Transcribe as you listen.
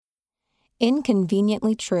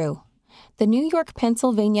Inconveniently true. The New York,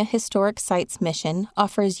 Pennsylvania Historic Sites mission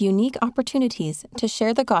offers unique opportunities to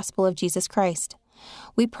share the gospel of Jesus Christ.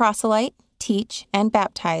 We proselyte, teach, and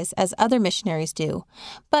baptize as other missionaries do,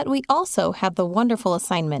 but we also have the wonderful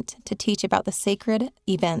assignment to teach about the sacred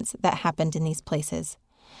events that happened in these places.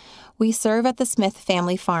 We serve at the Smith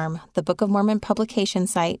Family Farm, the Book of Mormon publication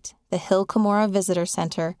site, the Hill Cumorah Visitor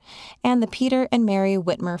Center, and the Peter and Mary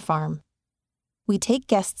Whitmer Farm. We take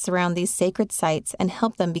guests around these sacred sites and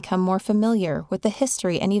help them become more familiar with the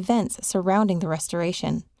history and events surrounding the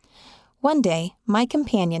restoration. One day, my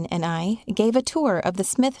companion and I gave a tour of the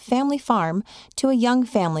Smith Family Farm to a young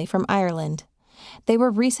family from Ireland. They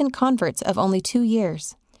were recent converts of only 2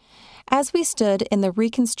 years. As we stood in the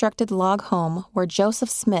reconstructed log home where Joseph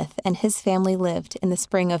Smith and his family lived in the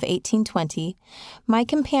spring of 1820, my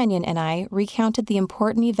companion and I recounted the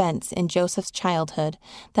important events in Joseph's childhood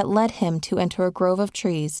that led him to enter a grove of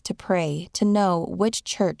trees to pray to know which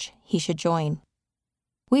church he should join.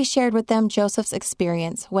 We shared with them Joseph's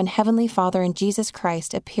experience when Heavenly Father and Jesus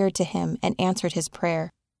Christ appeared to him and answered his prayer.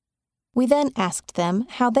 We then asked them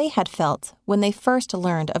how they had felt when they first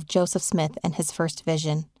learned of Joseph Smith and his first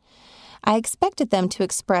vision. I expected them to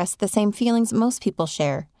express the same feelings most people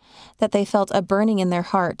share, that they felt a burning in their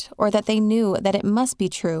heart, or that they knew that it must be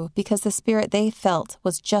true because the spirit they felt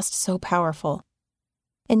was just so powerful.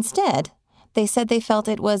 Instead, they said they felt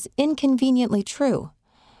it was inconveniently true.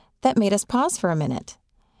 That made us pause for a minute.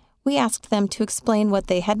 We asked them to explain what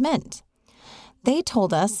they had meant. They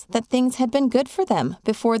told us that things had been good for them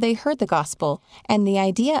before they heard the gospel, and the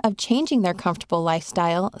idea of changing their comfortable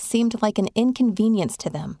lifestyle seemed like an inconvenience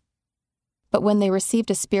to them. But when they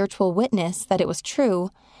received a spiritual witness that it was true,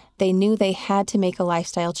 they knew they had to make a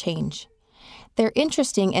lifestyle change. Their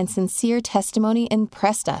interesting and sincere testimony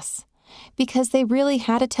impressed us, because they really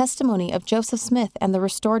had a testimony of Joseph Smith and the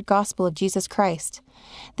restored gospel of Jesus Christ.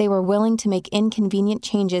 They were willing to make inconvenient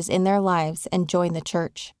changes in their lives and join the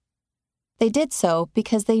church. They did so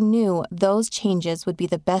because they knew those changes would be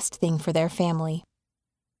the best thing for their family.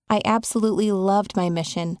 I absolutely loved my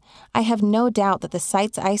mission. I have no doubt that the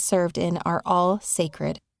sites I served in are all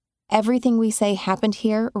sacred. Everything we say happened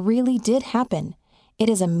here really did happen. It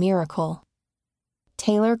is a miracle.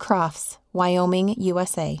 Taylor Crofts, Wyoming,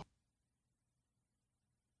 USA.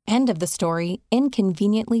 End of the story,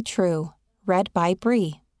 Inconveniently True, read by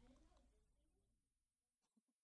Bree.